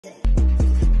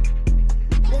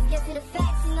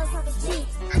cheap.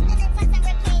 I'm gonna touch some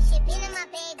repair shit. Being in my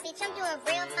bag, bitch, I'm doing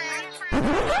real fine.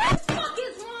 What the fuck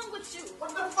is wrong with you?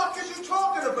 What the fuck is you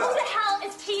talking about? Who the hell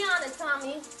is Kiana,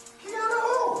 Tommy? Kiana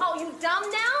who? Oh, you dumb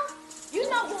now? You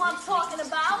know who I'm talking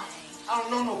about. I don't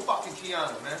know no fucking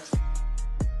Kiana, man.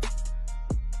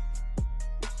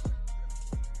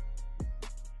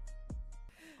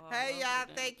 Hey y'all,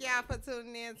 thank y'all for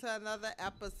tuning in to another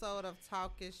episode of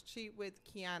Talk is Cheap with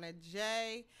Kiana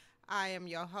J. I am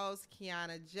your host,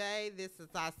 Kiana J. This is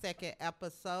our second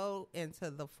episode into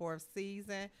the fourth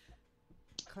season.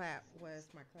 Clap. Where's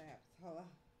my claps? Hold on.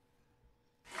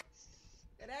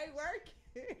 It ain't working.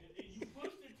 You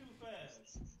pushed it too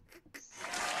fast.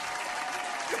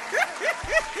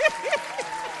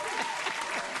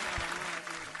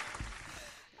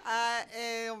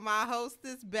 And my host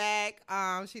is back.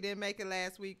 She didn't make it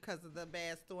last week because of the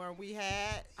bad storm we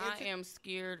had. I am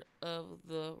scared of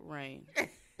the rain.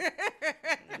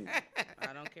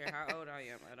 I don't care how old I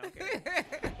am. I don't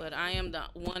care. But I am the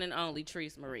one and only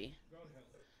Treese Marie.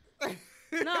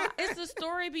 No, it's the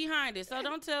story behind it. So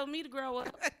don't tell me to grow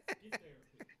up.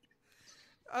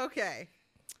 Okay.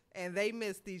 And they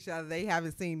missed each other. They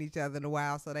haven't seen each other in a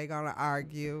while, so they're going to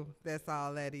argue. That's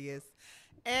all that is.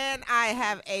 And I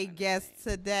have a guest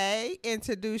today.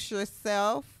 Introduce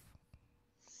yourself.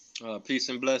 Peace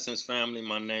and blessings, family.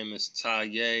 My name is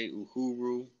Taye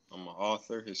Uhuru. I'm an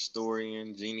author,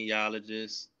 historian,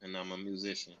 genealogist, and I'm a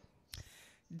musician.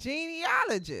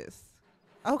 Genealogist.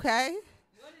 Okay.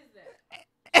 What is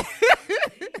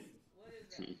that?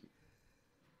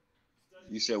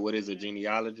 You said, what is a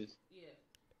genealogist? Yeah.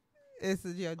 This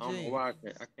is your I don't know gene. why I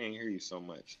can't hear you so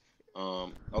much.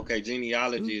 Okay,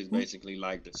 genealogy is basically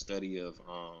like the study of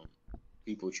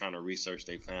people trying to research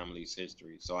their family's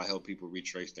history. So I help people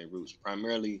retrace their roots,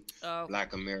 primarily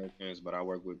Black Americans, but I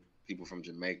work with people from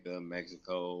Jamaica,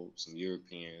 Mexico, some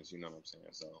Europeans, you know what I'm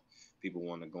saying? So people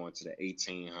want to go into the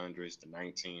 1800s, the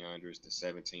 1900s, the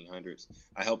 1700s.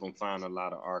 I help them find a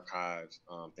lot of archives,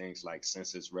 things like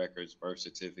census records, birth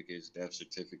certificates, death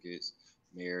certificates,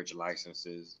 marriage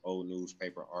licenses, old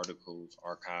newspaper articles,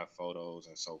 archive photos,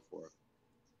 and so forth.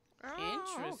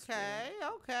 Oh, Interesting.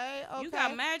 Okay. You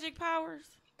got magic powers?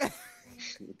 Because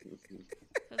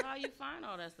how you find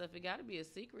all that stuff? It got to be a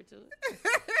secret to it.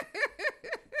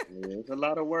 Yeah, it's a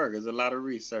lot of work. It's a lot of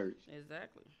research.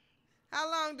 Exactly.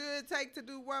 How long did it take to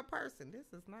do one person?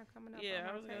 This is not coming up. Yeah, on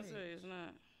I my was going to page. say, it's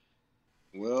not.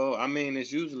 Well, I mean,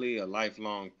 it's usually a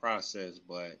lifelong process,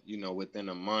 but, within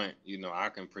a month, I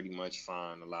can pretty much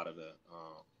find a lot of the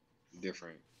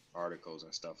different articles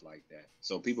and stuff like that.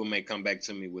 So people may come back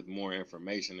to me with more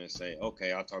information and say,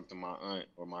 okay, I talked to my aunt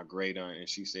or my great aunt and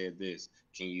she said this.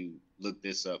 Can you look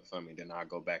this up for me? Then I'll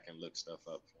go back and look stuff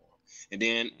up for them. And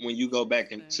then when you go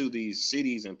back into these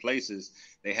cities and places,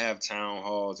 they have town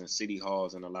halls and city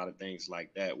halls and a lot of things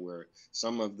like that where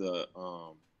some of the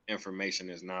information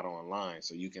is not online,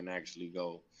 so you can actually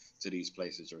go to these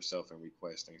places yourself and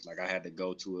request things. Like I had to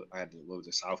go to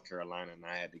South Carolina, and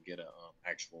I had to get a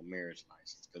actual marriage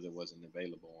license because it wasn't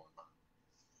available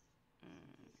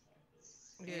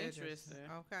online. Yeah, Interesting.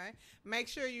 Okay. Make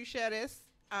sure you share this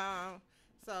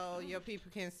so your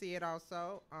people can see it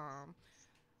also.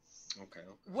 Okay.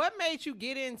 What made you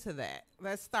get into that?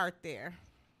 Let's start there.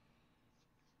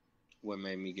 What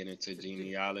made me get into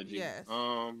genealogy? Yes.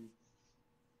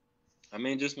 I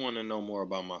mean, just want to know more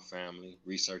about my family,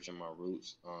 researching my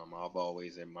roots. I've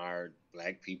always admired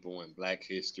Black people and Black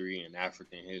history and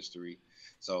African history.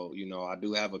 So, I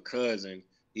do have a cousin.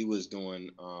 He was doing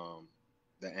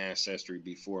the ancestry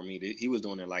before me. He was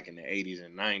doing it like in the 80s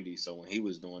and 90s. So when he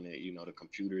was doing it, the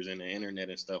computers and the internet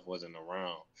and stuff wasn't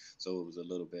around. So it was a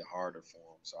little bit harder for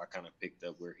him. So I kind of picked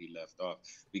up where he left off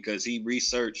because he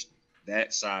researched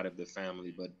that side of the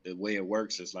family. But the way it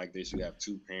works is like this. You have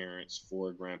 2 parents,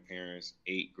 4 grandparents,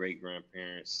 8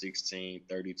 great-grandparents, 16,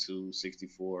 32,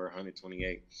 64,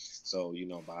 128. So,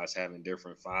 by us having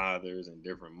different fathers and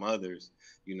different mothers,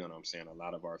 you know what I'm saying? A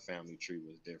lot of our family tree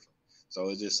was different. So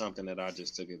it's just something that I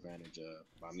just took advantage of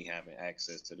by me having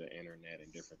access to the internet and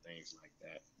different things like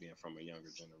that, being from a younger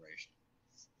generation.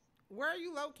 Where are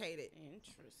you located?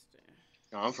 Interesting.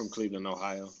 I'm from Cleveland,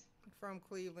 Ohio. From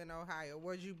Cleveland, Ohio.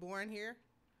 Was you born here?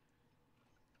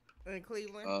 In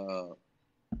Cleveland?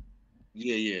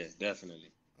 Yeah,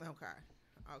 definitely. Okay.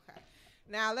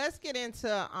 Now let's get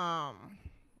into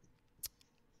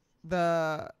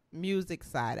the music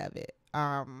side of it.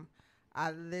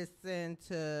 I listen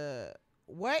to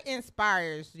what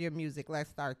inspires your music. Let's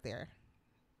start there.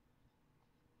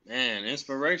 Man,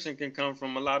 inspiration can come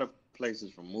from a lot of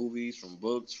places, from movies, from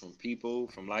books, from people,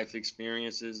 from life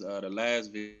experiences. The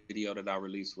last video that I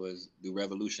released was "Do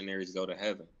Revolutionaries Go to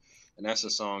Heaven?" And that's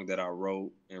a song that I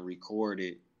wrote and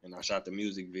recorded, and I shot the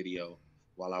music video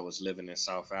while I was living in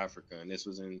South Africa. And this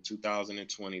was in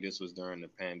 2020. This was during the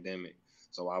pandemic.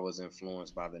 So I was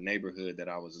influenced by the neighborhood that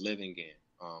I was living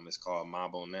in. It's called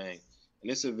Maboneng.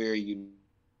 And it's a very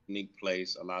unique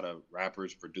place. A lot of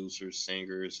rappers, producers,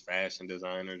 singers, fashion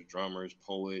designers, drummers,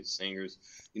 poets, singers,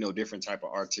 different type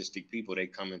of artistic people. They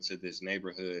come into this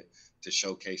neighborhood to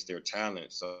showcase their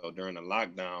talent. So during the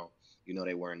lockdown,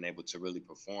 they weren't able to really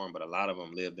perform, but a lot of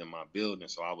them lived in my building.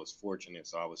 So I was fortunate.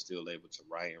 So I was still able to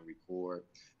write and record.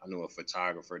 I knew a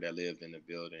photographer that lived in the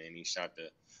building, and he shot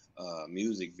the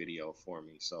music video for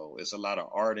me. So it's a lot of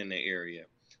art in the area.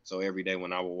 So every day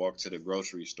when I would walk to the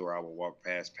grocery store, I would walk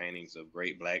past paintings of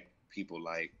great Black people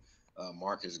like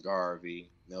Marcus Garvey,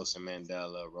 Nelson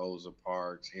Mandela, Rosa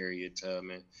Parks, Harriet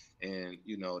Tubman. And,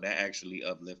 that actually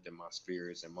uplifted my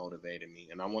spirits and motivated me.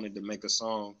 And I wanted to make a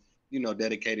song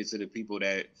dedicated to the people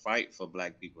that fight for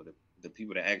Black people, the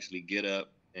people that actually get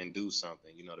up and do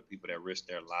something, the people that risk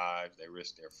their lives, they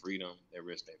risk their freedom, they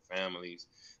risk their families,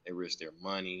 they risk their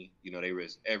money, they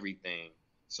risk everything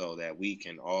so that we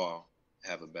can all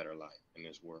have a better life in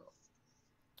this world.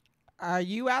 Are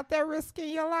you out there risking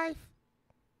your life?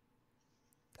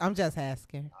 I'm just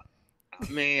asking. I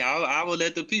mean, I will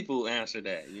let the people answer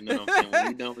that. You know what I'm saying? When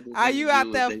we done with this Are you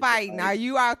out there fighting? Fight. Are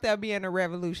you out there being a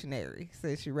revolutionary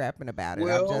since you're rapping about it?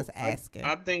 Well, I'm just asking.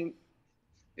 I think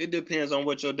it depends on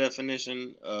what your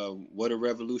definition of what a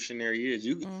revolutionary is.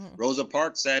 Rosa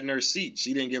Parks sat in her seat.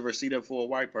 She didn't give her seat up for a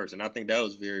white person. I think that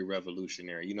was very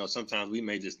revolutionary. Sometimes we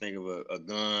may just think of a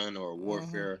gun or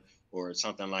warfare or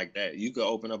something like that. You could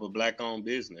open up a Black-owned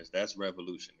business. That's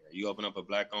revolutionary. You open up a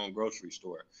Black-owned grocery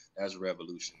store. That's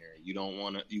revolutionary. You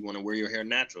want to wear your hair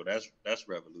natural. That's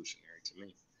revolutionary to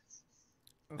me.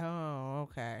 Oh,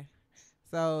 okay.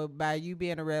 So by you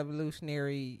being a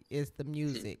revolutionary, it's the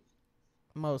music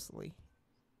mostly,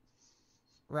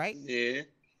 right? Yeah.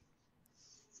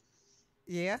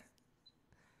 Yeah.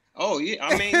 Oh yeah,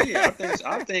 I mean, yeah,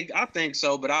 I think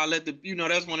so, but I'll let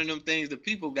that's one of them things the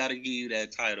people got to give you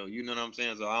that title. You know what I'm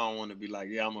saying? So I don't want to be like,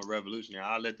 yeah, I'm a revolutionary.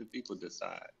 I'll let the people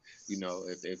decide.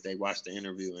 If they watch the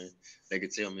interview and they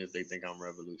could tell me if they think I'm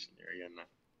revolutionary or not.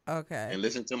 Okay. And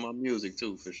listen to my music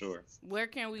too, for sure. Where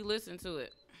can we listen to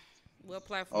it? What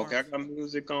platform? Okay, I got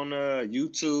music on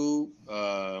YouTube.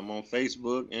 I'm on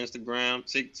Facebook, Instagram,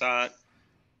 TikTok,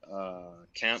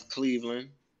 Camp Cleveland.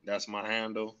 That's my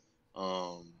handle.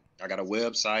 I got a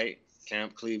website,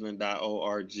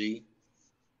 campcleveland.org.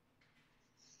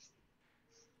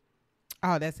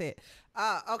 Oh, that's it.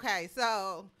 Okay,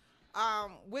 so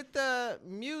with the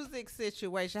music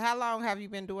situation, how long have you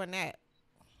been doing that?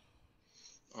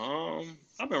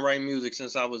 I've been writing music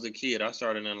since I was a kid. I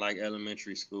started in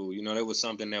elementary school. It was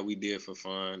something that we did for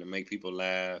fun to make people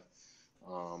laugh.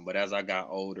 But as I got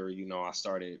older, I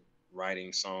started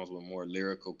writing songs with more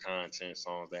lyrical content,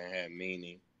 songs that had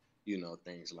meaning.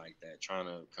 Things like that, trying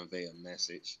to convey a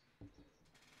message.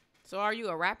 So are you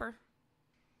a rapper?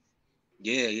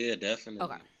 Yeah, definitely.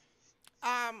 Okay.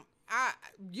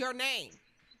 Your name.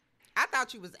 I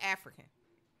thought you was African.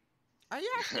 Are you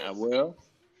African? Well,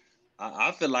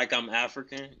 I feel like I'm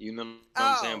African, what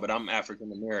I'm saying? But I'm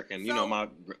African American. My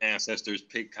ancestors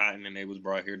picked cotton and they was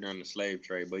brought here during the slave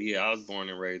trade. But yeah, I was born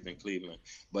and raised in Cleveland.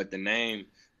 But the name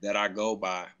that I go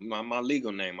by, my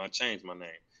legal name, I changed my name.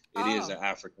 It is an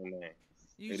African name.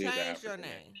 You changed your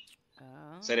name.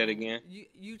 Say that again.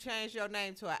 You changed your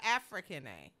name to an African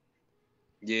name.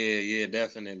 Yeah,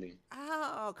 definitely.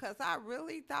 Oh, because I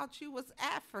really thought you was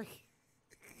African.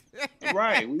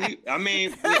 Right. We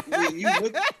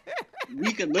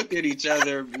can look at each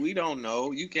other. We don't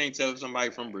know. You can't tell if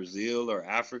somebody from Brazil or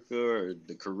Africa or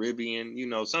the Caribbean.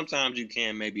 Sometimes you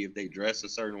can, maybe if they dress a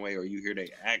certain way or you hear their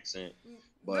accent.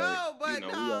 But, we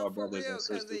are brothers and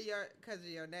sisters. Because of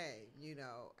your name,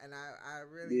 and I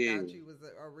really thought you was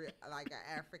a real, like an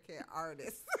African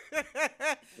artist.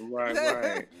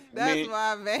 Right. That's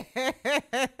why, man.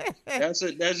 That's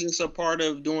just a part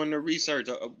of doing the research.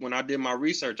 When I did my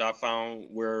research, I found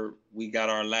where we got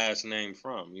our last name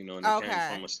from, and it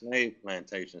came from a slave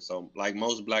plantation. So, like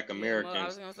most Black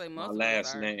Americans, my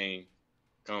last name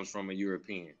comes from a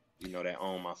European, that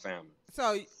owned my family.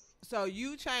 So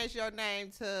you changed your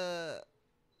name to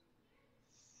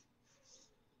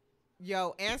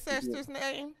your ancestors'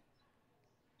 name?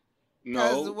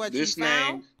 No, this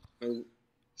name.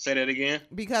 Say that again.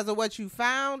 Because of what you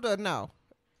found, or no?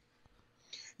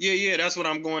 Yeah, that's what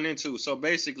I'm going into. So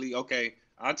basically, okay,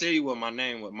 I'll tell you what my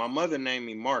name was. My mother named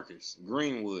me Marcus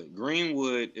Greenwood.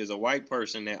 Greenwood is a white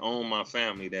person that owned my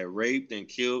family, that raped and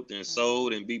killed and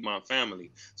sold and beat my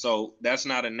family. So that's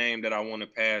not a name that I want to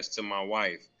pass to my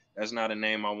wife. That's not a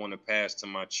name I want to pass to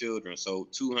my children. So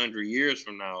 200 years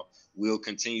from now, we'll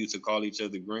continue to call each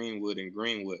other Greenwood and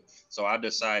Greenwood. So I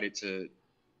decided to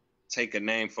take a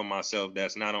name for myself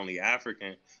that's not only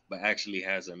African, but actually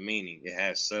has a meaning. It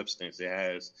has substance. It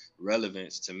has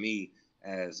relevance to me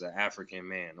as an African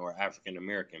man or African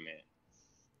American man.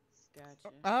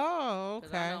 Gotcha. Oh,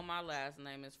 Because I okay. know my last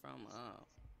name is from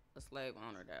a slave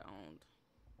owner that owned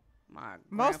my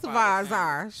Most of grandfather's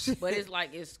ours family. are. But it's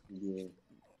like it's Yeah.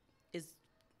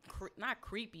 not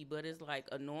creepy, but it's like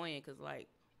annoying because like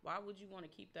why would you want to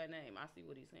keep that name? I see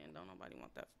what he's saying. Don't nobody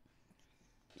want that.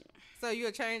 So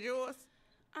you'll change yours?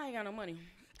 I ain't got no money.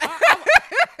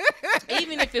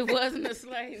 Even if it wasn't a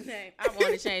slave name, I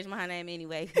want to change my name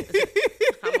anyway.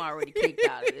 I'm already kicked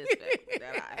out of this family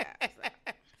that I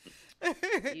have.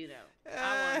 So, you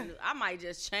know, I might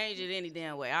just change it any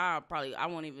damn way. I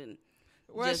won't even.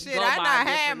 Well, just shit, go I by not a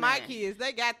had different my name. kids.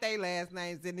 They got their last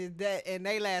names, and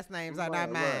their last names are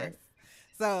not Right, mine. right.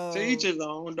 So To each his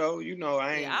own, though. You know,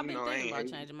 I ain't. Yeah, I've you been know, I thinking ain't about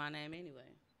hating. changing my name anyway.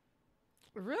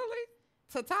 really,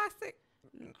 to toxic?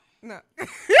 No.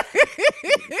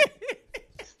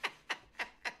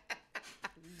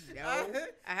 No,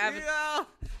 I haven't. You know,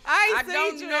 I I ain't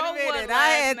don't seen you know in a what minute. last I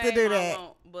had to name do I that.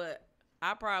 want, but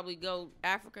I probably go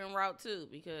African route too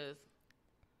because.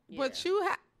 But yeah. you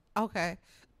have okay.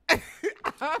 I'm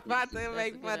about to That's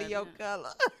make a good fun of your idea. color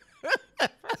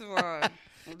First of all,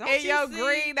 don't and you your see,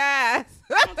 green eyes.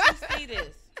 Don't you see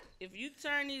this? If you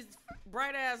turn these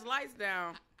bright ass lights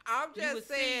down, I'm you just would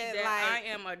see saying, that like, I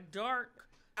am a dark.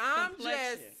 I'm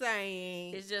complexion. just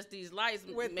saying, It's just these lights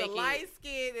with make the light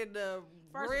skin and the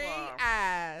First of green all,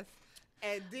 eyes,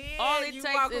 and then all it you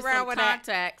takes walk is around some with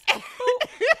contacts. that.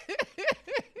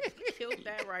 Killed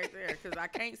that right there because I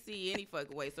can't see any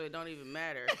fucking way, so it don't even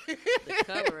matter the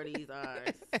color of these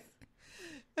eyes.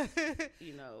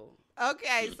 You know.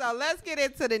 Okay, so let's get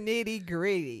into the nitty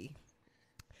gritty.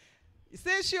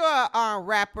 Since you're a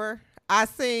rapper, I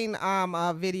seen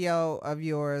a video of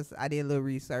yours. I did a little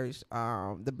research.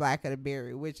 The Black of the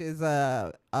Berry, which is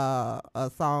a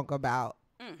song about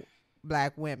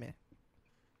black women.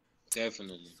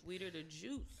 Definitely. Sweeter the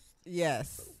juice.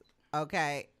 Yes.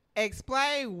 Okay.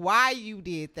 Explain why you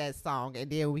did that song, and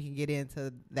then we can get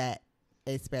into that,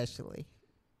 especially.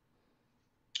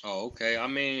 Oh, okay. I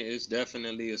mean, it's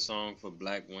definitely a song for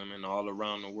black women all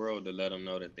around the world to let them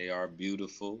know that they are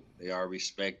beautiful, they are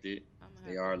respected, I'ma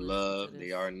they have to are listen loved, to they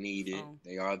this are needed, song.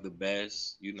 they are the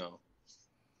best, you know.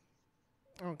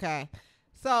 Okay.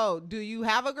 So, do you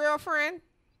have a girlfriend?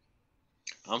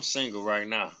 I'm single right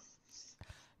now.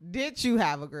 Did you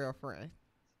have a girlfriend?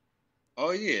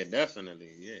 Oh, yeah,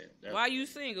 definitely. Yeah. Definitely. Why you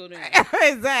single then?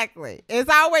 Exactly. It's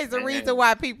always a Man. reason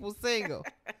why people single.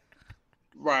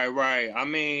 Right. I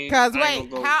mean, Because, I ain't wait,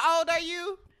 gonna go- how old are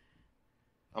you?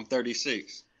 I'm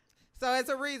 36. So, it's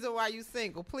a reason why you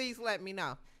single. Please let me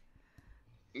know.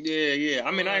 Yeah.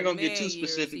 I mean, I ain't Well, gonna get too man years,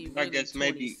 specific. he I really guess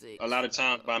maybe 26. a lot of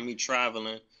times by me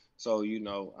traveling. So, you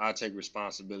know, I take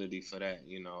responsibility for that.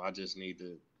 You know, I just need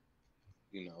to,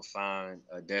 you know, find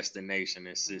a destination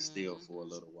and sit still for a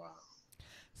little while.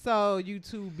 So, you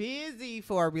too busy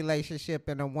for a relationship,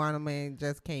 and a woman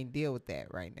just can't deal with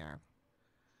that right now.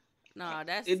 No,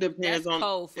 that's It depends that's on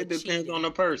code for it depends cheating. on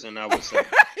the person, I would say.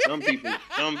 some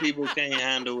people can't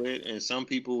handle it, and some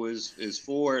people is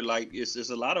for it. Like it's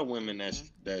a lot of women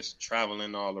that's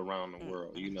traveling all around the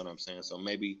world. You know what I'm saying? So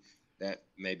maybe that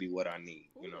may be what I need.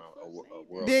 You know, a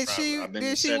world Did traveler. she- I've been did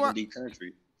to she wa- 70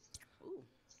 countries. Ooh.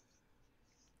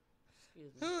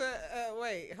 Excuse Who? me.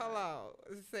 Wait, hold on.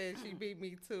 Said she beat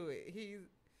me to it. He's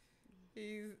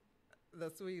the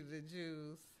sweet of the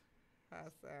Jews. I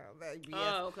sound that BS.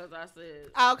 Oh, because I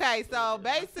said. Okay, so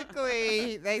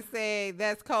basically, they say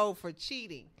that's code for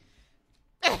cheating.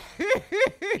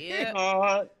 Yeah.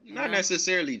 Not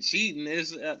necessarily cheating.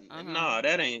 It's no,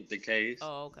 that ain't the case.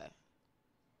 Oh, okay.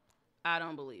 I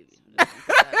don't believe you. Just gonna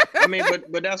put that out I mean,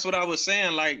 but that's what I was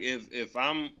saying. Like, if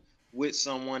I'm with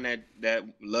someone that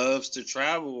loves to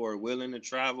travel or willing to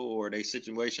travel, or their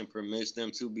situation permits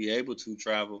them to be able to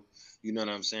travel, you know what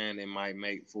I'm saying? It might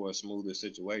make for a smoother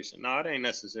situation. No, it ain't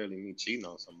necessarily me cheating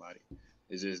on somebody.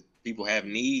 It's just people have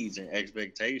needs and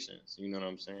expectations. You know what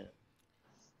I'm saying?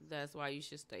 That's why you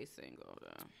should stay single,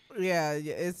 though. Yeah,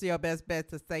 it's your best bet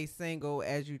to stay single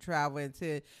as you travel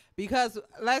into. Because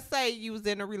let's say you was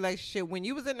in a relationship. When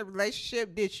you was in a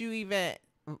relationship, did you even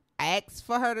ask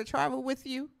for her to travel with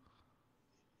you?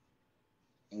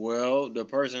 Well, the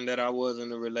person that I was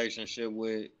in a relationship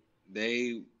with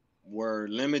they were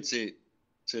limited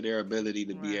to their ability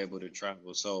to be Right. able to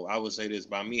travel. So I would say this: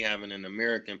 by me having an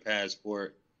American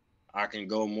passport, I can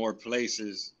go more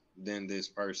places than this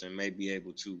person may be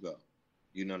able to go.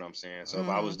 You know what I'm saying? So if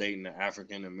I was dating an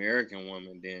African American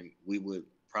woman, then we would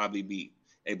probably be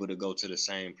able to go to the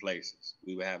same places.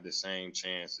 We would have the same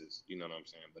chances. You know what I'm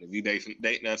saying? But if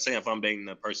you now say if I'm dating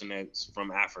a person that's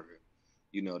from Africa,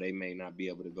 you know, they may not be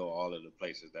able to go all of the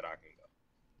places that I can go.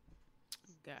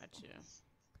 Gotcha.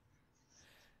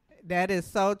 That is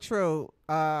so true.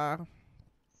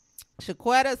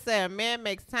 Shaquetta said, "A man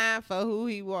makes time for who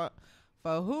he want,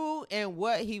 for who and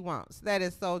what he wants." That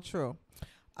is so true.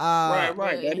 Right,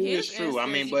 But that in is his true. I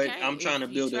instance, mean, you but can't I'm trying to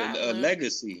if you build a traveling.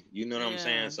 legacy. You know what I'm Yeah.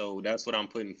 saying? So that's what I'm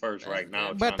putting first That's right now.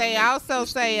 good. But trying to they make also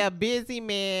this say thing- a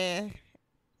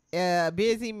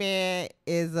busy man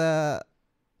is a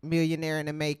millionaire in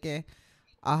the making.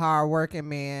 A hard-working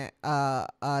man, a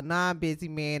non-busy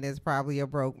man is probably a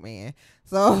broke man.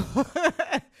 So,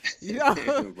 you know,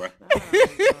 Right.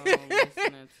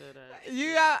 Listening to that.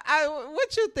 you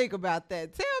what you think about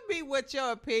that? Tell me what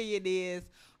your opinion is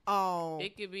on.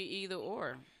 It could be either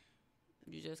or.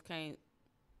 You just can't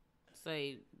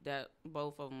say that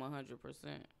both of them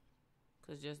 100%.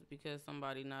 Cause just because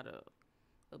somebody not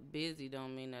a busy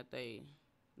don't mean that they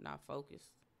not focused.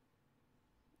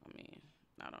 I mean,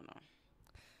 I don't know.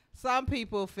 Some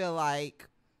people feel like,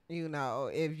 you know,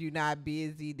 if you're not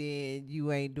busy, then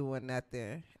you ain't doing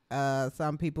nothing.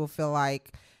 Some people feel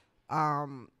like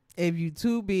if you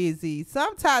too busy,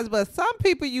 sometimes, but some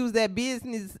people use that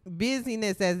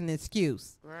busyness as an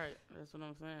excuse. Right. That's what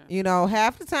I'm saying. You know,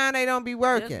 half the time they don't be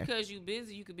working. Just because you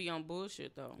busy, you could be on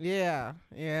bullshit though. Yeah.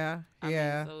 I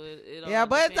mean, so it Yeah,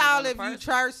 but it's depends on all the if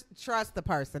you person. trust the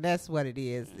person. That's what it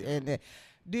is. And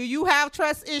do you have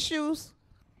trust issues?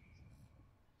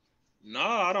 No,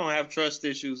 I don't have trust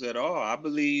issues at all. I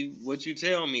believe what you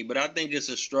tell me, but I think it's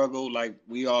a struggle. Like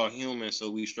we all human,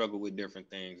 so we struggle with different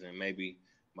things, and maybe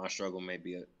my struggle may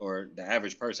be, or the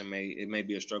average person may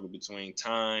be a struggle between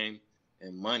time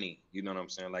and money. You know what I'm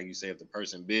saying? Like you say, if the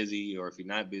person busy or if you're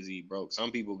not busy, he broke. Some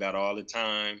people got all the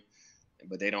time,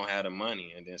 but they don't have the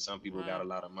money, and then some people got a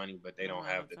lot of money, but they don't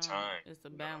have the time. It's a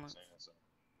You know what I'm balance. saying? So,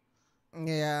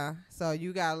 Yeah. So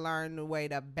you gotta learn the way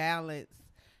to balance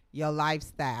your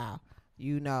lifestyle,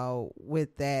 you know,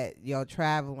 with that your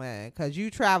traveling, because you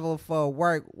travel for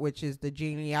work, which is the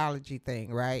genealogy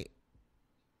thing, right?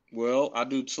 well, I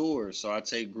do tours, so I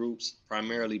take groups,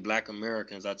 primarily Black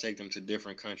Americans. I take them to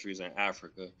different countries in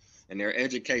Africa, and they're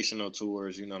educational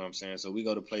tours. You know what I'm saying? So we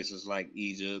go to places like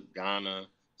Egypt, Ghana,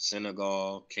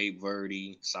 Senegal, Cape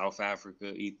Verde, South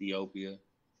Africa, Ethiopia.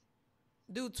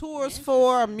 Do tours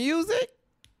for music?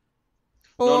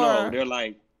 No, they're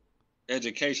like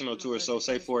educational tours. So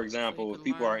say, for Educational, so example, you if can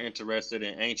people are learn. interested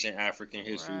in ancient African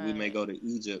history, we may Right. go to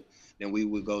Egypt. Then we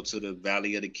would go to the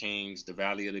Valley of the Kings, the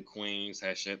Valley of the Queens,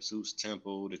 Hatshepsut's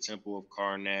temple, the Temple of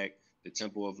Karnak, the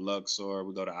Temple of Luxor.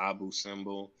 We go to Abu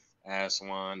Simbel,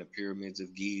 Aswan, the Pyramids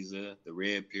of Giza, the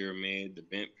Red Pyramid, the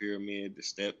Bent Pyramid, the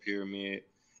Step Pyramid.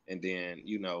 And then,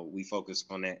 you know, we focus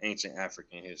on that ancient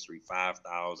African history,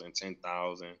 5,000,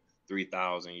 10,000,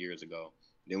 3,000 years ago.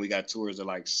 Then we got tours of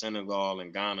like Senegal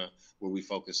and Ghana, where we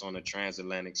focus on the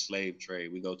transatlantic slave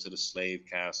trade. We go to the slave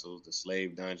castles, the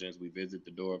slave dungeons. We visit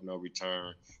the Door of No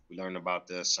Return. We learn about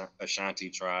the Ashanti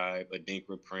tribe,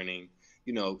 Adinkra printing,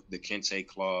 you know, the Kente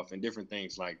cloth, and different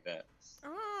things like that.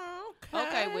 Oh,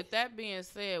 Okay, with that being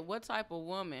said, what type of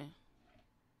woman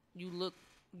you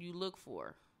look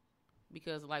for?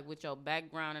 Because like with your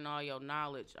background and all your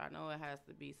knowledge, I know it has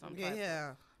to be some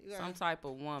type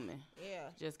of woman. Yeah.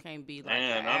 Just can't be like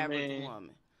Man, an I average mean,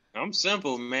 woman. I'm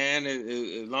simple, man.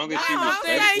 As long as she I don't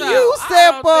think Ain't so. respectful. you I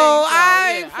don't simple? think so.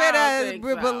 I ain't Yeah, I don't finna think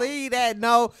so. believe that.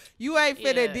 No, you ain't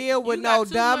finna Yeah, deal with you no got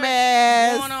too much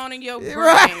dumbass. going on in your brain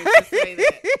Right. to say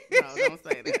that. No, don't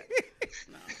say that.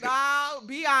 No. No,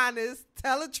 be honest.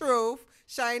 Tell the truth.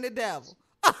 Shame the devil.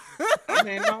 I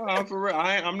mean, no, I'm for real.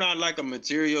 I'm not like a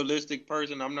materialistic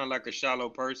person. I'm not like a shallow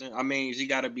person. I mean, she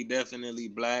got to be definitely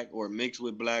black or mixed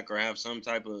with black or have some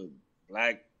type of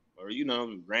black or, you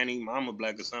know, granny, mama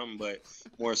black or something. But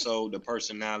more so the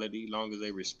personality, long as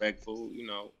they respectful, you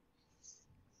know.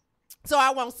 So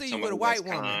I won't see you Someone with a who that's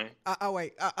white woman. kind.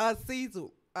 Wait,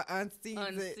 unseasoned.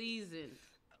 Unseasoned.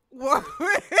 What?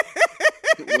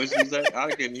 What you say?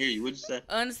 I couldn't hear you. What you say?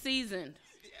 Unseasoned.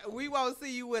 We won't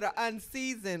see you with an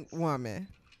unseasoned woman.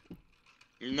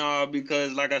 No,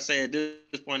 because like I said,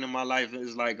 this point in my life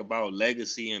is like about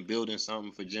legacy and building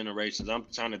something for generations. I'm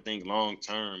trying to think long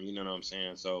term, you know what I'm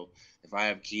saying? So if I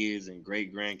have kids and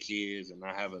great grandkids and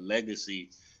I have a legacy,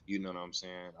 you know what I'm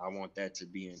saying? I want that to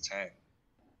be intact.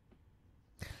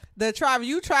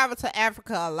 You travel to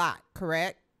Africa a lot,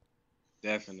 correct?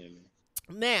 Definitely.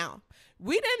 Now,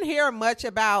 we didn't hear much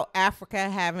about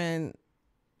Africa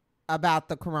about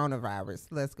the coronavirus.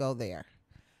 Let's go there.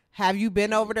 Have you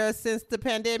been over there since the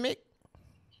pandemic?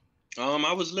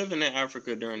 I was living in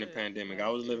Africa during the pandemic. I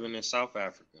was living in South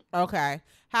Africa. Okay.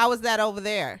 How was that over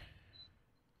there?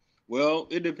 Well,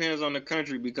 it depends on the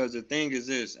country because the thing is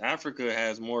this, Africa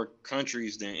has more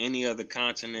countries than any other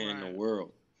continent in the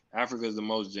world. Africa is the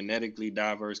most genetically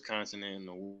diverse continent in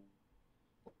the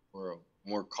world.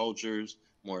 More cultures,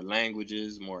 more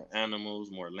languages, more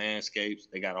animals, more landscapes.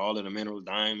 They got all of the minerals,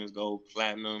 diamonds, gold,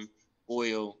 platinum,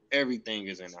 oil, everything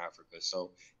is in Africa.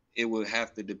 So it would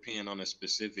have to depend on a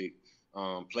specific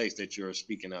place that you're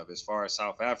speaking of. As far as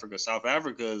South Africa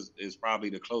is probably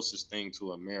the closest thing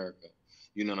to America.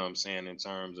 You know what I'm saying? In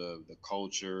terms of the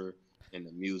culture and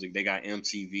the music, they got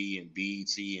MTV and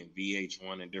BET and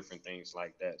VH1 and different things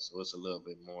like that. So it's a little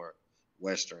bit more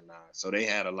westernized. So they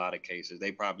had a lot of cases.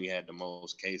 They probably had the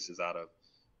most cases out of,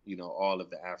 all of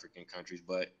the African countries.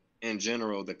 But in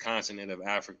general, the continent of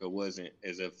Africa wasn't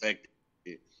as affected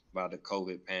by the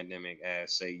COVID pandemic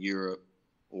as, say, Europe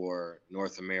or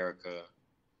North America,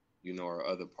 or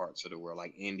other parts of the world.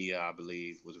 Like India, I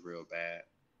believe, was real bad.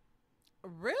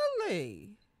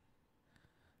 Really?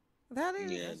 That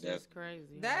is That's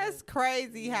crazy. That's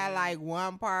crazy how like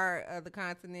one part of the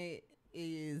continent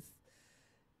is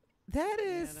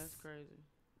that's crazy.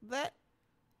 That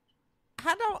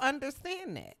I don't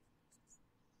understand that.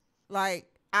 Like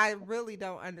I really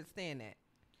don't understand that.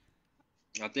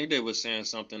 I think they were saying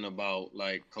something about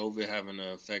like COVID having an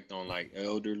effect on like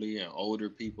elderly and older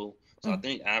people. So I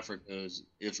think Africa is,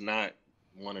 if not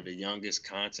one of the youngest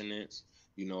continents,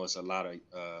 it's a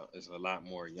lot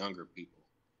more younger people.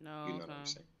 No, you know what I'm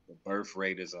saying? The birth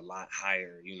rate is a lot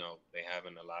higher. They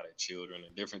having a lot of children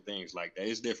and different things like that.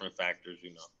 It's different factors.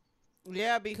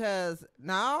 Yeah, because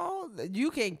now you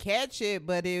can catch it,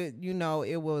 but it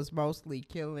was mostly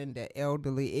killing the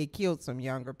elderly. It killed some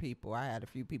younger people. I had a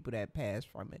few people that passed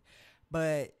from it,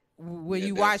 but when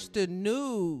you watch the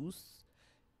news,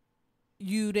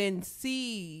 you'll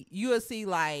see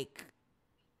like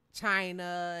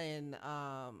China and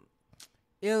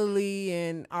Italy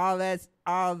and all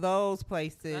those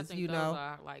places. I think those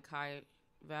are like high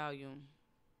volume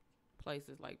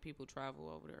places, like people travel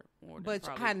over there more than but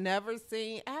I never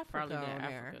seen Africa probably on than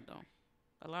there. Africa though.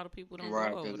 A lot of people don't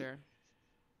Right, go over there.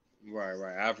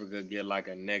 Right. Africa get like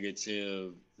a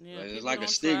negative. Yeah, it's like a don't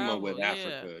stigma travel, with yeah.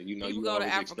 Africa. People you go to always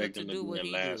Africa expect to them do to what be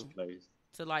he in last do. place.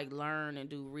 To like learn and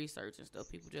do research and stuff.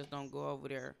 People just don't go over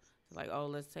there to like, oh,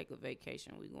 let's take a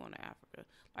vacation. We going to Africa.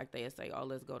 Like they say, oh,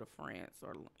 let's go to France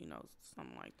or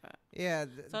something like that. Yeah.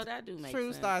 So that do make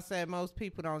True sense. Star said most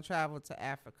people don't travel to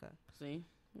Africa. See?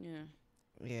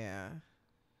 Yeah.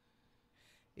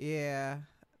 Yeah.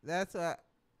 That's what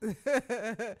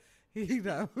he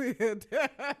done with.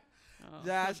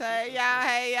 Josh, hey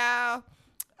y'all.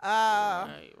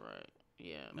 Right.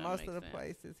 Yeah. Most of the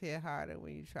places hit harder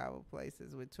when you travel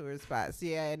places with tourist spots.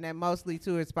 Yeah, and then mostly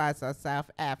tourist spots are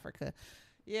South Africa.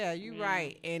 Yeah, you're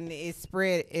right. And it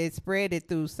spread it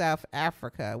through South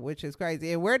Africa, which is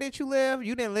crazy. And where did you live?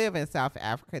 You didn't live in South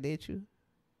Africa, did you?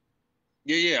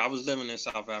 Yeah. I was living in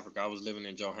South Africa. I was living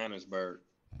in Johannesburg.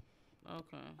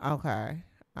 Okay.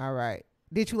 All right.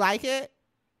 Did you like it?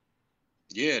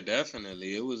 Yeah,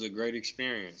 definitely. It was a great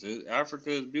experience.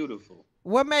 Africa is beautiful.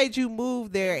 What made you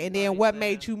move there, and then what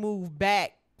made you move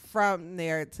back from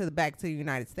there back to the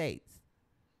United States?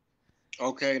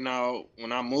 Okay, now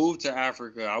when I moved to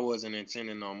Africa, I wasn't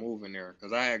intending on moving there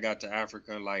because I had got to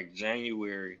Africa in like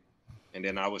January, and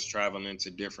then I was traveling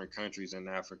to different countries in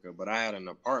Africa. But I had an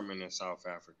apartment in South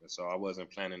Africa, so I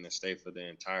wasn't planning to stay for the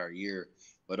entire year.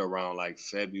 But around like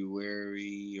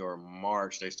February or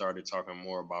March, they started talking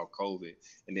more about COVID,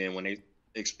 and then when they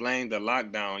explained the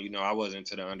lockdown, I wasn't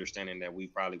to the understanding that we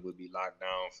probably would be locked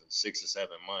down for 6 or 7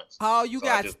 months. Oh, you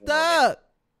got stuck.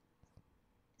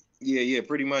 Yeah,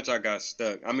 pretty much I got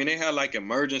stuck. I mean, they had like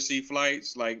emergency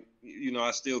flights, like,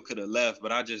 I still could have left,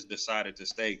 but I just decided to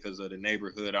stay because of the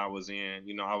neighborhood I was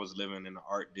in. I was living in the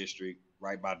art district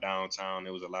right by downtown.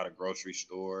 There was a lot of grocery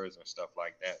stores and stuff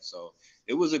like that. So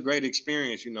it was a great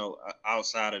experience,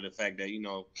 outside of the fact that,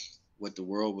 what the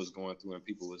world was going through and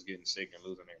people was getting sick and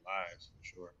losing their lives, for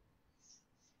sure.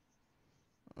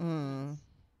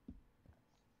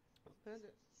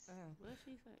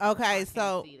 Okay,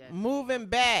 so moving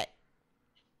back,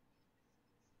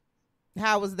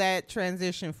 how was that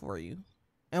transition for you?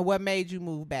 And what made you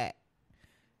move back?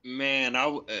 Man,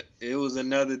 it was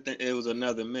another thing. It was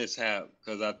another mishap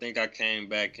because I think I came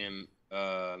back in,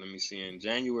 in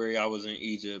January I was in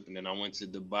Egypt, and then I went to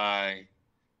Dubai.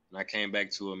 and I came back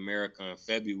to America in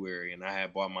February, and I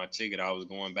had bought my ticket. I was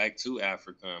going back to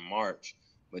Africa in March,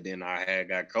 but then I had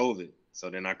got COVID, so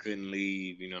then I couldn't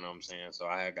leave. You know what I'm saying? So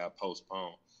I had got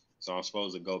postponed. So I'm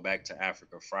supposed to go back to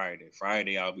Africa Friday.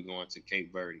 Friday I'll be going to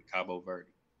Cape Verde, Cabo Verde.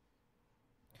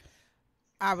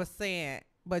 I was saying,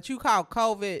 but you caught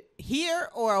COVID here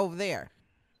or over there?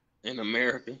 In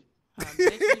America. I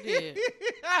bet you did.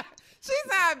 She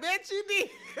said, I bet you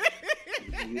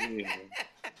did. Yeah.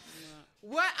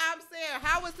 What I'm saying,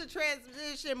 how was the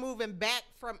transition moving back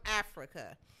from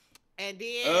Africa? And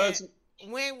then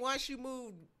once you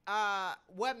moved,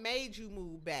 what made you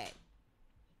move back?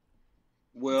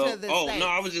 Well, to the no, States?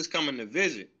 I was just coming to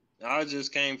visit. I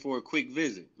just came for a quick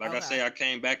visit. Like I Okay. say, I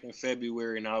came back in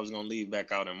February and I was gonna leave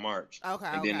back out in March. Okay.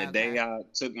 And then the day I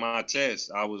took my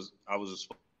test, I was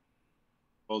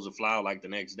supposed to fly out like the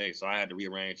next day, so I had to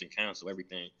rearrange and cancel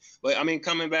everything. But I mean,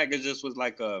 coming back, it just was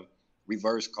like a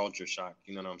reverse culture shock.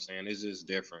 You know what I'm saying? It's just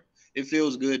different. It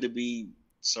feels good to be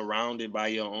surrounded by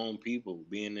your own people,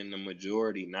 being in the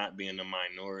majority, not being the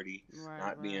minority,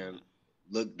 not being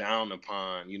looked down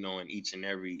upon, you know, in each and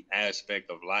every aspect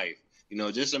of life. You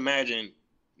know, just imagine,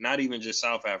 not even just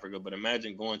South Africa, but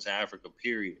imagine going to Africa,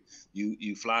 period.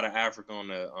 You fly to Africa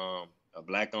on a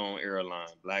black-owned airline,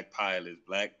 black pilots,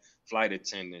 black flight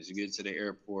attendants. You get to the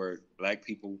airport, black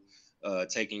people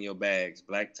taking your bags,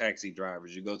 black taxi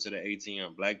drivers. You go to the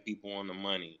ATM, black people on the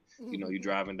money. You know, you're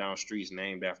driving down streets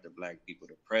named after black people.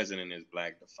 The president is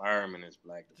black. The fireman is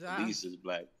black. The police is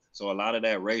black. So a lot of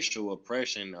that racial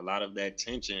oppression, a lot of that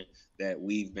tension that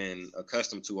we've been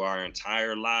accustomed to our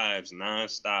entire lives,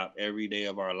 nonstop, every day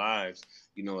of our lives,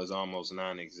 you know, is almost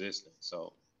non-existent.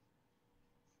 So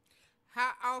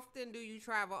how often do you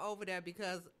travel over there?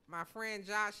 Because my friend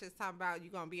Josh is talking about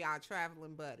you're going to be our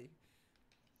traveling buddy.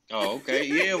 Oh, okay.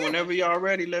 Yeah, whenever y'all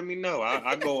ready, let me know.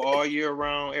 I go all year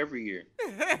round, every year.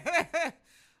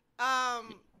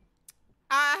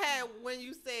 I had, when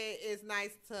you said it's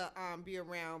nice to be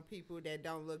around people that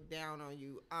don't look down on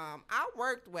you. I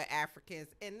worked with Africans,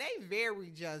 and they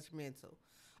very judgmental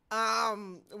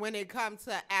when it comes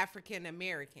to African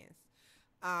Americans.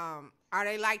 Are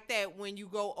they like that when you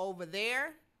go over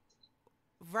there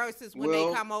versus when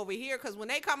they come over here? Because when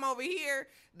they come over here,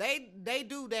 they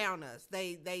do down us.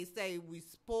 They say we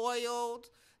spoiled.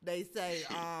 They say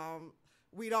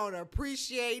we don't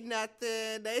appreciate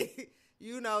nothing. They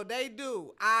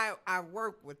do. I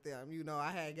work with them. You know,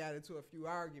 I had got into a few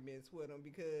arguments with them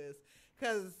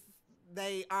because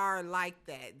they are like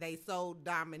that. They so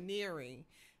domineering,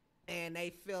 and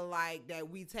they feel like that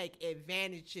we take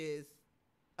advantages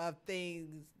of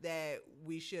things that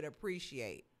we should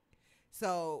appreciate.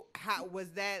 So how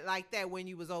was that like that when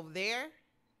you was over there?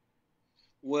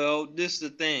 Well, this is the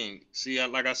thing. See,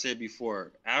 like I said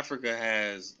before, Africa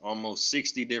has almost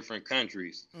 60 different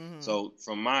countries. Mm-hmm. So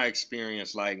from my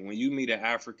experience, like when you meet an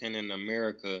African in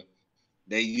America,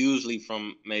 they usually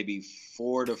from maybe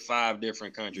 4 to 5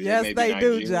 different countries. Yes, they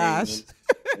do, Josh.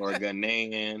 Or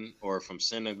Ghanaian, or from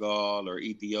Senegal or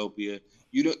Ethiopia.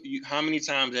 How many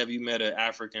times have you met an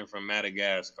African from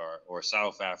Madagascar or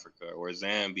South Africa or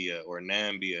Zambia or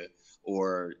Namibia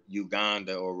or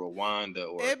Uganda or Rwanda?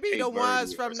 Or it be the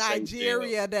ones from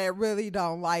Nigeria that really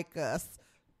don't like us.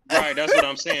 Right, that's what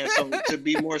I'm saying. So to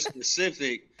be more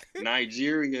specific,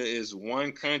 Nigeria is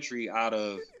one country out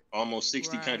of almost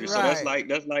 60 countries. So that's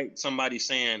like somebody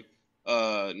saying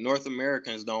North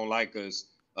Americans don't like us.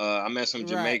 I met some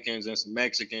Jamaicans and some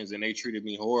Mexicans, and they treated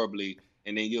me horribly.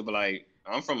 And then you'll be like,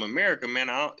 I'm from America, man.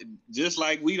 Just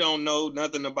like we don't know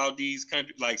nothing about these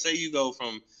countries. Like, say you go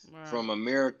from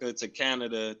America to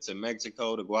Canada to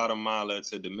Mexico to Guatemala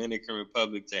to Dominican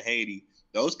Republic to Haiti.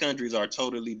 Those countries are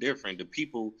totally different. The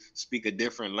people speak a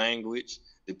different language.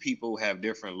 The people have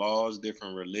different laws,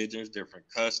 different religions, different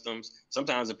customs.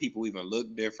 Sometimes the people even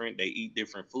look different. They eat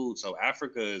different food. So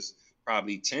Africa is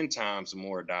probably 10 times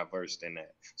more diverse than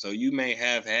that. So you may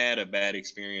have had a bad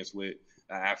experience with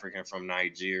an African from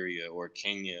Nigeria or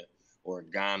Kenya or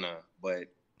Ghana, but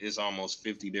it's almost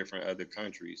 50 different other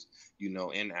countries, you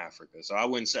know, in Africa. So I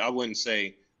wouldn't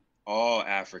say all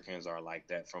Africans are like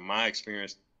that. From my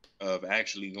experience of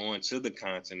actually going to the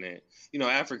continent, you know,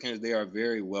 Africans, they are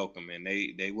very welcoming.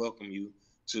 They welcome you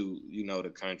to, you know, the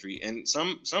country. And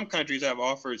some countries have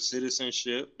offered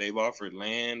citizenship. They've offered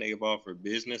land. They've offered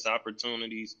business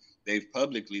opportunities. They've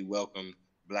publicly welcomed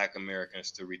Black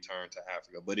Americans to return to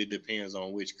Africa. But it depends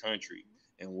on which country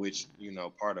and which, you know,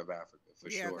 part of Africa, for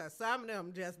sure. Yeah, because some of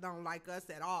them just don't like us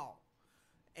at all.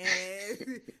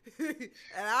 And and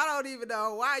I don't even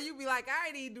know why. You be like, I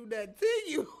ain't even do nothing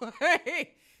to you.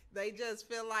 They just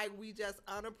feel like we just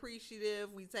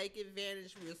unappreciative. We take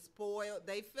advantage. We're spoiled.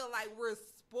 They feel like we're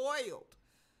spoiled.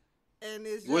 And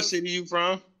it's just, What city you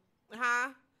from? Huh?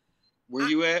 Where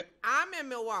you at? I'm in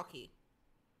Milwaukee.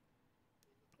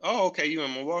 Oh, okay. You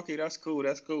in Milwaukee? That's cool.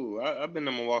 That's cool. I've been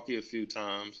to Milwaukee a few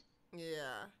times.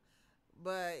 Yeah.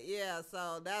 But yeah,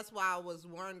 so that's why I was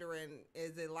wondering,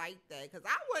 is it like that? Because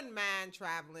I wouldn't mind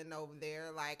traveling over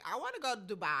there. Like, I want to go to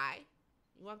Dubai.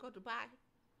 You want to go to Dubai?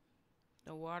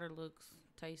 The water looks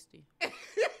tasty.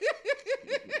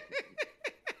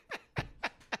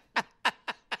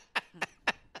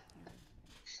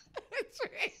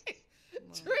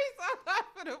 Trees, I'm not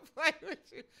gonna play with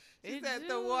you. She It said the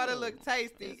do. water look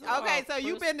tasty. It's all Okay, so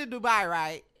you've been to Dubai,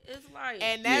 right? It's like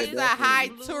And that's Yeah, a definitely. high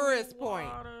blue tourist point.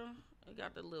 water. It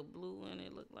got the little blue in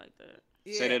it. Look like that.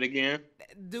 Say that again.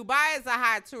 Dubai is a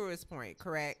high tourist point,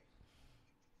 correct?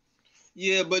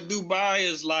 Yeah, but Dubai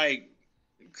is like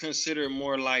considered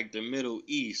more like the Middle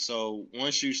East. So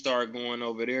once you start going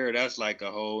over there, that's like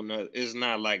a whole nother. It's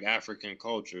not like African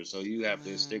culture. So you have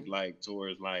to stick like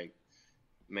towards like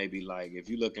maybe like if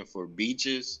you're looking for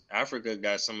beaches, Africa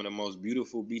got some of the most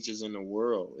beautiful beaches in the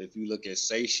world. If you look at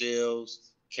Seychelles,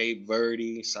 Cape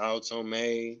Verde, Sao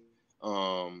Tome,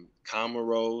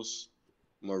 Comoros,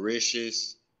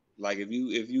 Mauritius, like if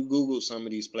you Google some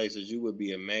of these places, you would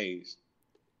be amazed.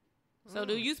 So,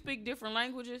 do you speak different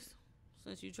languages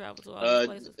since you travel to all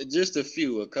these places? Just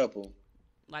a couple.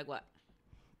 Like what?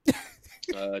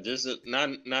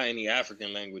 Not any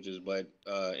African languages, but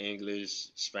English,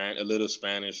 a little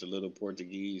Spanish, a little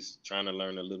Portuguese. Trying to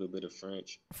learn a little bit of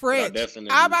French. French.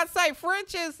 Definitely. I'm about to say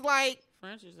French is like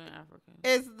French is in Africa.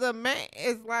 is the main.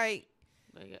 It's like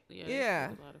They got, Yeah.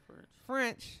 they speak a lot of French.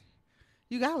 French.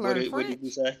 You gotta learn What French. did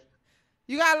you say?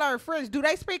 You gotta learn French. Do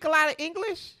they speak a lot of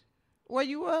English where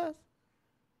you was?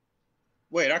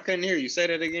 Wait, I couldn't hear you. Say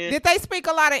that again. Did they speak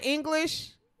a lot of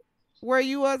English where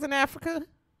you was in Africa?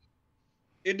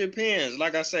 It depends.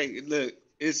 Like I say, look,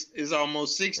 it's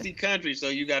almost 60 countries, so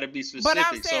you got to be specific. But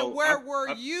I'm saying, So where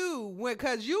were you?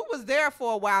 Because you was there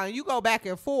for a while and you go back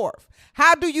and forth.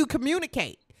 How do you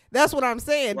communicate? That's what I'm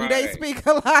saying. Do they Right. speak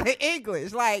a lot of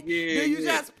English? Like, Yeah, do you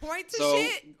yeah. just point to So-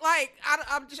 shit? Like,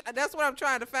 I'm just, that's what I'm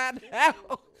trying to find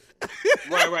out.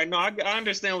 Right. No, I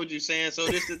understand what you're saying. So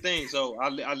this is the thing. So I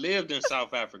lived in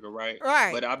South Africa, right?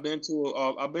 Right. But I've been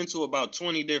to about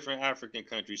 20 different African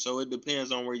countries. So it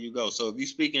depends on where you go. So if you're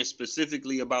speaking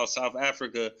specifically about South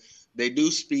Africa, they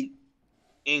do speak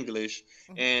English,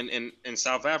 and in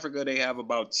South Africa they have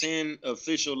about 10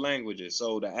 official languages.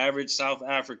 So the average South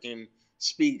African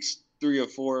speaks 3 or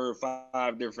 4 or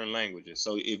 5 different languages.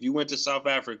 So if you went to South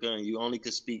Africa and you only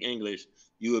could speak English,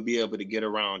 you would be able to get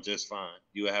around just fine.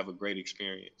 You would have a great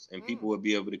experience, and people would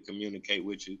be able to communicate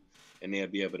with you, and they'll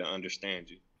be able to understand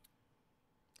you.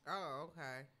 Oh,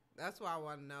 okay. That's why I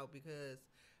want to know, because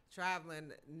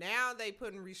traveling now, they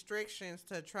putting restrictions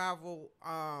to travel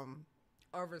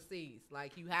overseas.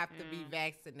 Like, you have to be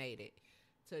vaccinated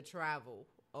to travel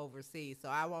overseas. So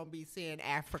I won't be seeing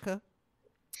Africa.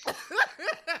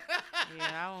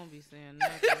 Yeah, I won't be saying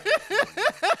nothing.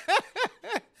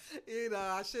 You know,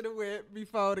 I should have went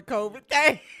before the COVID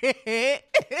thing.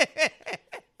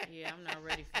 Yeah, I'm not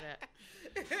ready for that.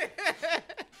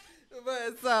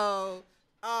 But so,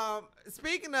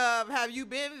 speaking of, have you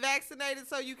been vaccinated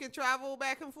so you can travel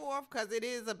back and forth? Because it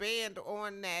is a ban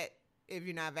on that if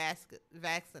you're not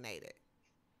vaccinated.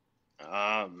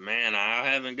 Man, I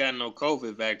haven't gotten no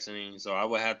COVID vaccine, so I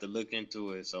would have to look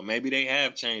into it. So maybe they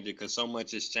have changed it, because so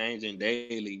much is changing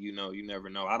daily. You know, you never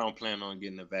know. I don't plan on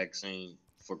getting a vaccine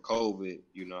for COVID.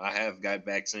 You know, I have got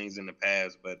vaccines in the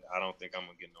past, but I don't think I'm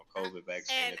gonna get no COVID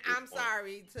vaccine. And at this I'm point.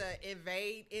 sorry to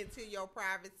invade into your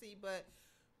privacy, but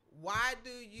why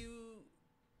do you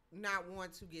not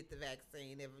want to get the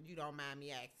vaccine, if you don't mind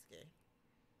me asking?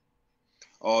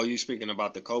 Oh, you speaking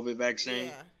about the COVID vaccine?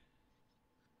 Yeah.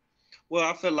 Well,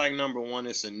 I feel like number one,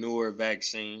 it's a newer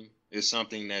vaccine. It's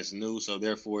something that's new, so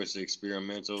therefore it's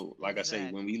experimental. Like I say,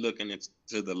 Exactly. when we looking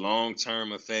into the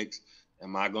long-term effects,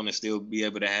 am I going to still be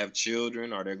able to have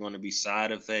children? Are there going to be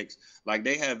side effects? Like,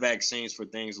 they have vaccines for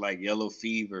things like yellow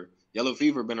fever. Yellow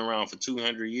fever been around for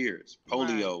 200 years.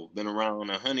 Polio been around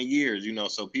 100 years, you know,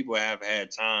 so people have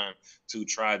had time to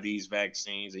try these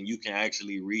vaccines, and you can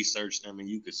actually research them, and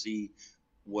you can see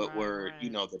what were, you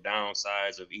know, the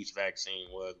downsides of each vaccine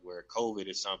was, where COVID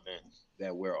is something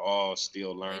that we're all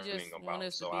still They learning just want about.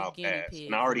 us to So be I'll guinea pass. pigs.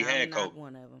 And I already I'm had not COVID.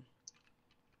 one of them.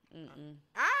 Mm-mm.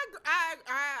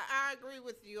 I agree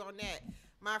with you on that.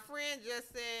 My friend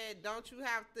just said, don't you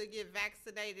have to get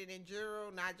vaccinated in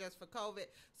general, not just for COVID?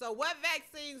 So what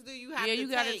vaccines do you have Yeah, to you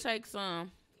take? got to take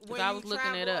some. 'Cause when I you was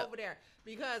looking it travel up. over there?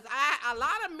 Because a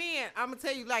lot of men, I'm gonna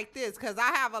tell you like this, because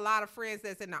I have a lot of friends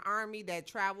that's in the Army that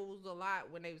travels a lot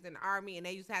when they was in the Army, and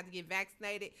they used to have to get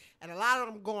vaccinated, and a lot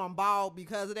of them going bald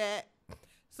because of that.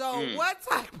 So what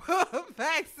type of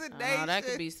vaccination? Oh, that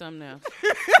could be something else.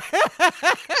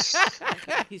 That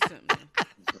could be something else.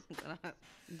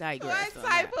 Digress. What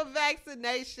type of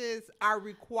vaccinations are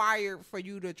required for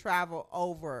you to travel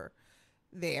over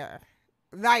there?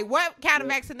 Like, what kind of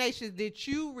vaccinations did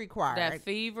you require? That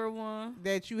fever one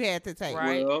that you had to take.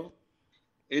 Right. Well,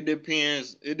 it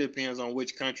depends. It depends on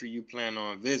which country you plan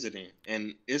on visiting,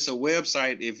 and it's a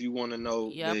website if you want to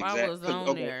know. Yep, the exact, I was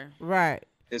on there. Right.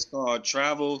 It's called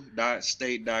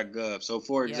travel.state.gov. So,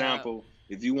 for example,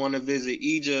 if you want to visit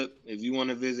Egypt, if you want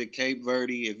to visit Cape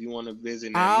Verde, if you want to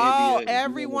visit Namibia,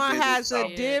 everyone has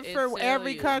a different.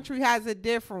 Every country has a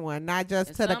different one, not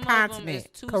just to the continent.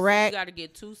 Correct. You got to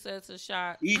get 2 sets of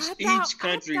shots. Each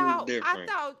country is different.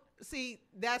 See,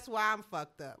 that's why I'm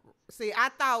fucked up. See, I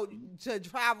thought to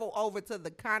travel over to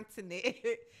the continent,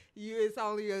 it's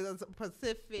only a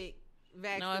Pacific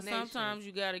vaccination. No, sometimes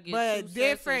you got to get but 2 sets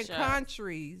different of shots.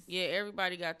 countries. Yeah,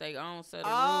 everybody got their own set of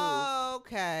rules. Oh,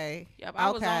 okay. Yep,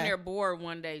 I was on there bored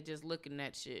one day just looking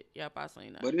at shit. Yep, I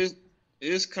seen that. But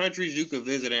it's countries you could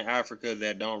visit in Africa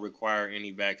that don't require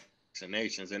any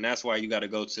vaccinations, and that's why you got to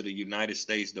go to the United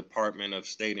States Department of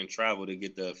State and Travel to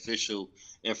get the official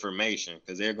information,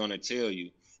 because they're going to tell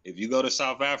you if you go to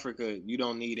South Africa, you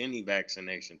don't need any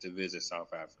vaccination to visit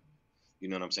South Africa. You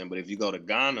know what I'm saying? But if you go to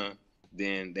Ghana,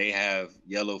 then they have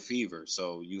yellow fever,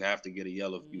 so you have to get you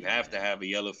have to have a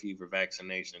yellow fever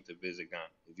vaccination to visit Ghana.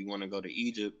 If you want to go to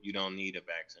Egypt, you don't need a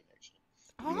vaccination.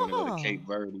 If you want to go to Cape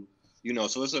Verde,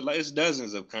 so it's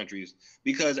dozens of countries,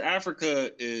 because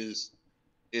Africa is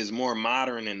more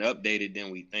modern and updated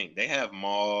than we think. They have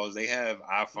malls, they have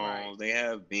iPhones, they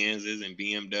have Benzes and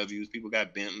BMWs. People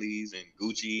got Bentleys and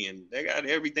Gucci, and they got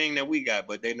everything that we got,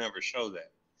 but they never show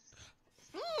that.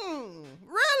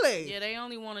 Really? Yeah, they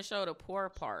only want to show the poor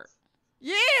part.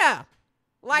 Yeah,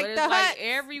 like but the it's like hut.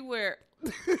 everywhere.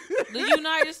 The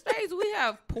United States, we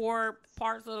have poor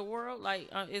parts of the world. Like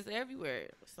it's everywhere.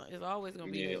 So it's always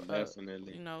gonna be,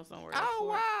 definitely. Somewhere. Oh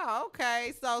wow,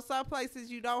 okay. So some places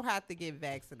you don't have to get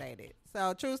vaccinated.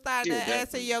 So True Star, to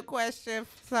answer your question,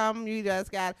 some you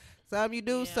just got. Some you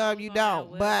do, some you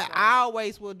don't. But I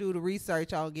always will do the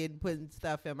research on putting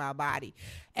stuff in my body.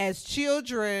 As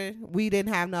children, we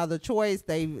didn't have no other choice.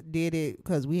 They did it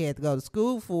because we had to go to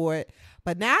school for it.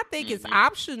 But now I think it's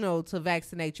optional to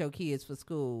vaccinate your kids for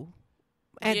school.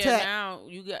 And now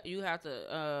you have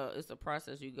to. It's a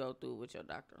process you go through with your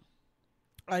doctor.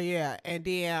 Oh yeah, and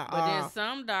then then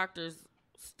some doctors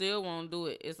still won't do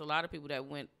it. It's a lot of people that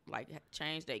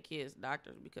changed their kids'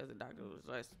 doctors because the doctor was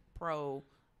less pro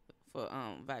for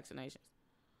vaccinations.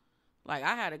 Like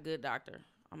I had a good doctor.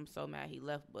 I'm so mad he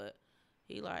left, but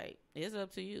he it's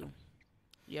up to you.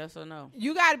 Yes or no?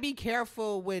 You got to be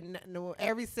careful with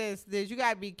every sense. You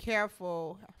got to be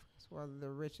careful. It's one of the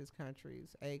richest countries.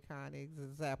 Akon is an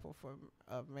example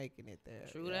of making it there.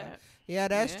 True that. Yeah,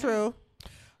 that's true.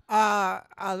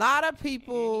 A lot of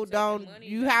people don't.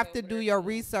 You have to do your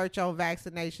research on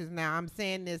vaccinations now. I'm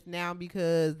saying this now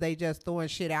because they just throwing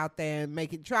shit out there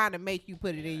and trying to make you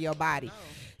put it in your body.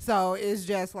 So it's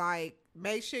just like,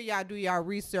 make sure y'all do your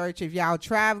research. If y'all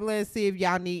traveling, see if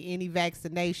y'all need any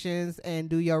vaccinations and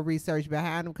do your research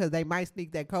behind them, because they might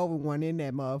sneak that COVID one in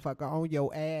that motherfucker on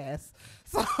your ass.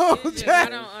 So I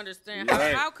don't understand.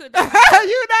 How could they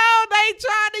they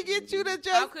trying to get you to just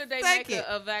how could they make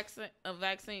a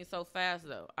vaccine so fast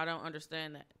though? I don't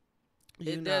understand that.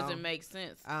 It doesn't make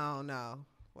sense. I don't know.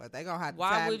 Well, they gonna have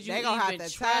to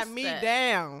tie me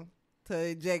down to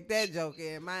inject that joke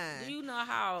in mine. Do you know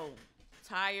how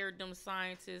tired them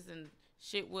scientists and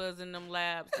shit was in them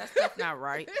labs? That stuff's not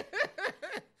right.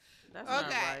 That's not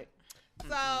right.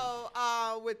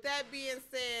 So, with that being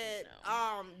said,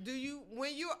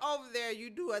 when you're over there,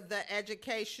 you do the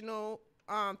educational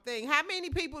thing. How many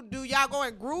people do y'all go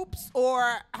in groups,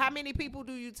 or how many people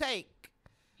do you take?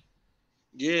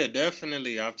 Yeah,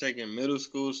 definitely. I've taken middle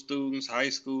school students, high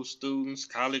school students,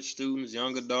 college students,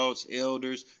 young adults,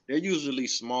 elders. They're usually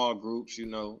small groups,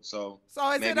 So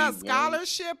is it a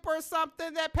scholarship or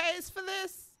something that pays for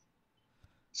this?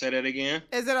 Say that again.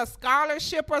 Is it a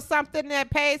scholarship or something that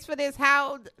pays for this?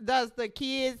 How does the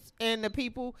kids and the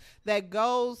people that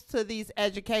goes to these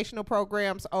educational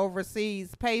programs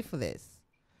overseas pay for this?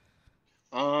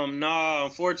 No,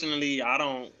 unfortunately, I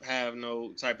don't have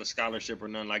no type of scholarship or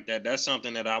nothing like that. That's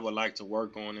something that I would like to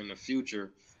work on in the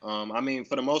future. I mean,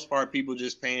 for the most part, people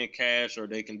just paying cash or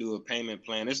they can do a payment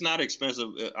plan. It's not expensive.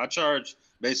 I charge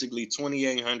basically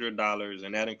 $2,800,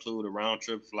 and that include a round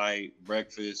trip flight,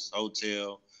 breakfast,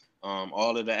 hotel,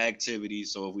 all of the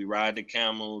activities. So if we ride the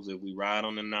camels, if we ride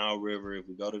on the Nile River, if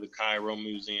we go to the Cairo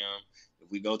Museum, if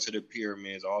we go to the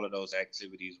pyramids, all of those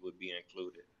activities would be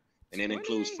included. And it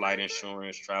includes flight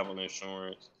insurance, travel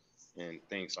insurance, and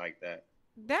things like that.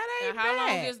 That ain't And how long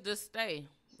bad. is the stay?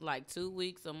 Like 2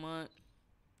 weeks, a month,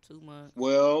 2 months?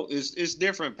 Well, it's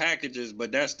different packages,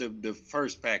 but that's the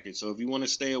first package. So if you want to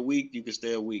stay a week, you can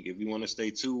stay a week. If you want to stay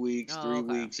 2 weeks, Oh, 3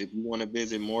 okay. weeks, if you want to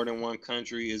visit more than one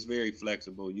country, it's very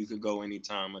flexible. You could go any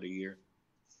time of the year.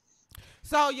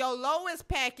 So your lowest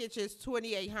package is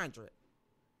 $2,800,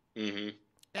 hmm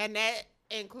and that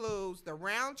includes the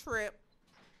round trip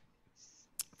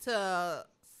to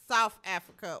South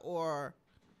Africa, or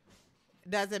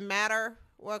does it matter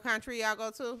what country y'all go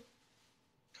to?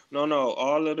 No.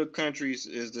 All of the countries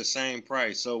is the same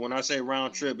price. So when I say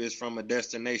round trip, it's from a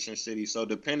destination city. So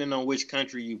depending on which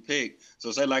country you pick,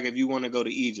 so say like if you want to go to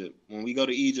Egypt, when we go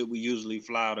to Egypt, we usually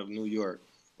fly out of New York.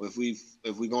 If we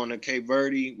going to Cape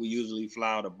Verde, we usually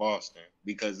fly out of Boston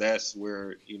because that's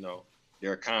where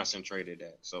they're concentrated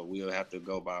at. So we'll have to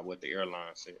go by what the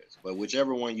airline says. But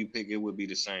whichever one you pick, it would be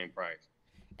the same price.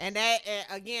 And that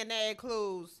again, that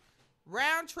includes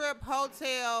round trip,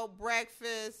 hotel,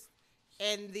 breakfast,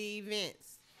 and the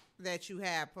events that you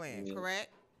have planned. Yeah. Correct?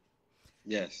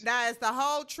 Yes. Now, is the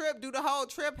whole trip? Do the whole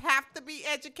trip have to be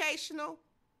educational?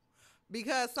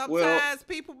 Because sometimes Well-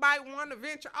 people might want to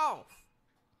venture off.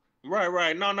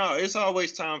 Right. No. It's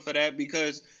always time for that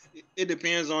because it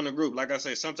depends on the group. Like I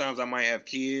say, sometimes I might have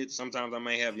kids. Sometimes I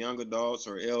may have young adults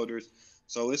or elders.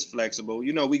 So it's flexible.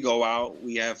 We go out,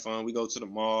 we have fun, we go to the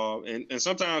mall. And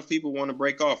sometimes people want to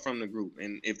break off from the group.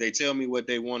 And if they tell me what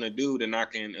they want to do, then I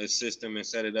can assist them and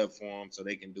set it up for them so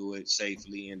they can do it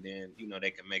safely. And then,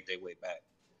 they can make their way back.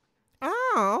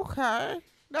 Oh, okay.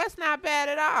 That's not bad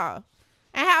at all.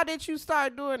 And how did you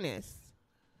start doing this?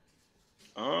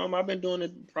 I've been doing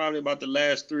it probably about the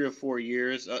last 3 or 4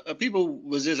 years. People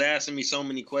was just asking me so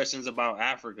many questions about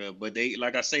Africa, but they,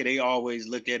 like I say, they always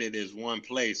look at it as one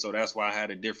place. So that's why I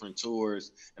had a different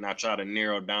tours, and I try to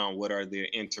narrow down what are they're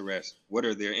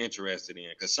interested in.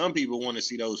 Because some people want to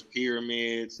see those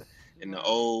pyramids and the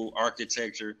old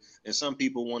architecture, and some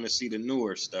people want to see the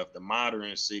newer stuff, the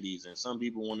modern cities, and some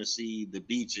people want to see the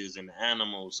beaches and the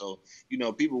animals. So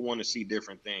people want to see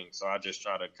different things. So I just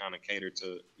try to kind of cater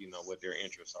to what their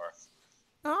interests are.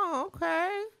 Oh,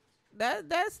 okay.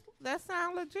 That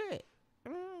sounds legit.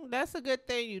 That's a good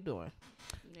thing you're doing.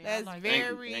 Yeah, I That's like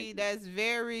very you. that's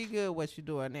very good what you're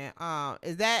doing there.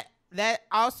 Is that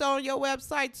also on your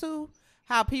website too?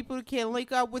 How people can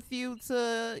link up with you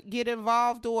to get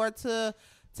involved or to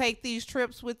take these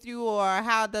trips with you, or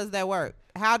how does that work?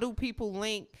 How do people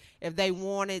link if they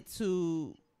wanted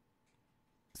to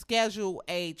schedule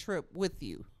a trip with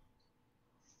you?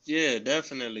 Yeah,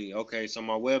 definitely. Okay, so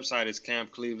my website is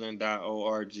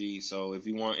campcleveland.org. So if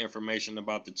you want information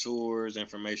about the tours,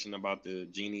 information about the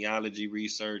genealogy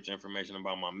research, information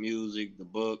about my music, the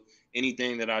book,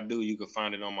 anything that I do, you can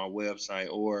find it on my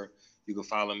website, or you can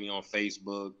follow me on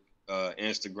Facebook,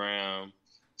 Instagram,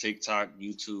 TikTok,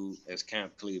 YouTube as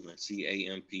Camp Cleveland,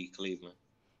 CAMP Cleveland.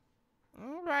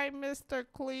 All right, Mr.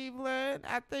 Cleveland.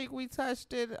 I think we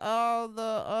touched it all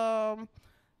the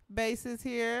bases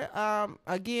here.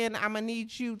 Again, I'm gonna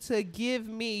need you to give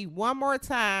me one more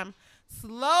time,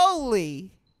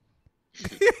 slowly,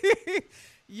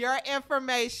 your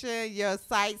information, your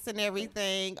sites and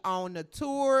everything on the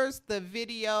tours, the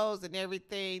videos and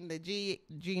everything, the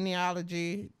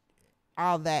genealogy,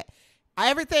 all that.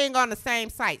 Everything on the same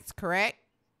sites, correct?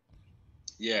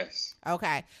 Yes.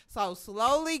 Okay. So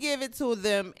slowly give it to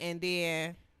them and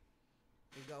then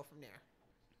we go from there.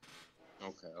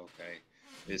 Okay.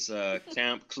 It's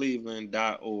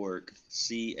campcleveland.org,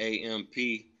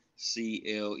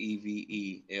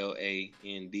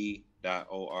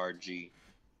 CampCleveland.org,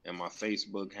 and my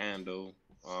Facebook handle,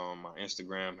 my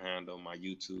Instagram handle, my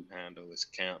YouTube handle is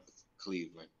Camp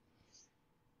Cleveland.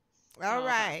 All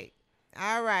right.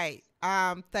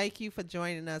 Thank you for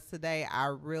joining us today. I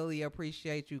really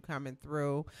appreciate you coming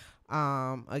through.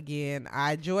 Again,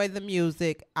 I enjoy the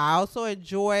music. I also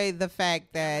enjoy the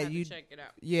fact that you check it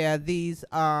out. Yeah, these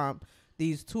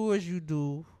tours you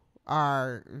do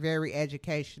are very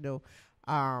educational,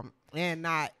 and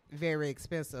not very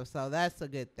expensive. So that's a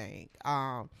good thing.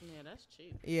 Yeah, that's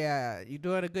cheap. Yeah, you're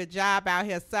doing a good job out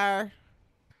here, sir.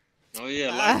 Oh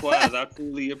yeah, likewise. I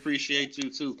truly appreciate you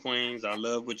too, Queens. I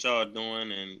love what y'all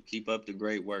doing and keep up the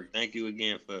great work. Thank you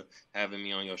again for having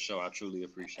me on your show. I truly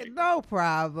appreciate it. No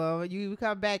problem. You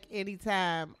come back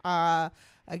anytime.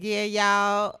 Again,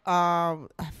 y'all,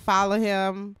 follow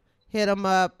him, hit him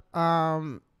up,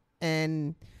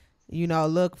 and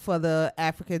look for the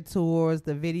African tours,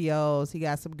 the videos. He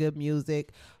got some good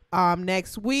music.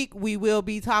 Next week we will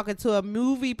be talking to a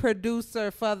movie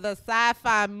producer for the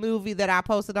sci-fi movie that I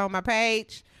posted on my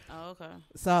page. Oh, okay.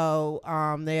 So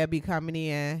they'll be coming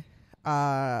in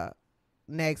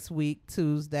next week,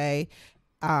 Tuesday.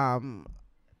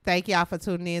 Thank y'all for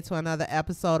tuning in to another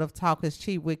episode of Talk is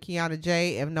Cheap with Kiana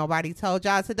J. If nobody told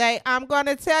y'all today, I'm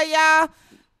gonna tell y'all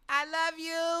I love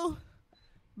you.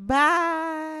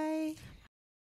 Bye.